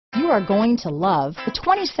are going to love the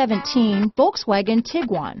 2017 Volkswagen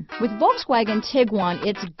Tiguan. With Volkswagen Tiguan,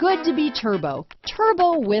 it's good to be turbo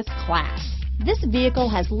with class. This vehicle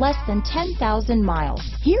has less than 10,000 miles.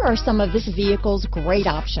 Here are some of this vehicle's great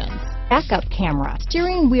options: backup camera,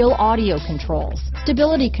 steering wheel audio controls,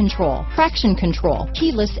 stability control, traction control,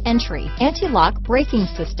 keyless entry, anti-lock braking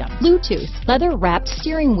system, Bluetooth, leather-wrapped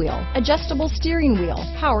steering wheel, adjustable steering wheel,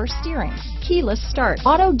 power steering, keyless start,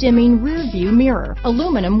 auto-dimming rear view mirror,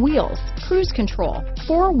 aluminum wheels, cruise control,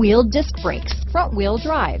 four-wheel disc brakes, front-wheel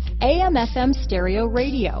drive, AM/FM stereo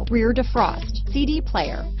radio, rear defrost, CD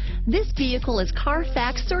player. This vehicle is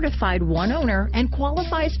Carfax certified one owner and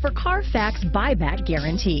qualifies for Carfax buyback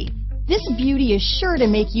guarantee. This beauty is sure to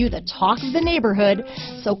make you the talk of the neighborhood,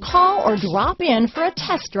 so call or drop in for a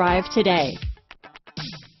test drive today.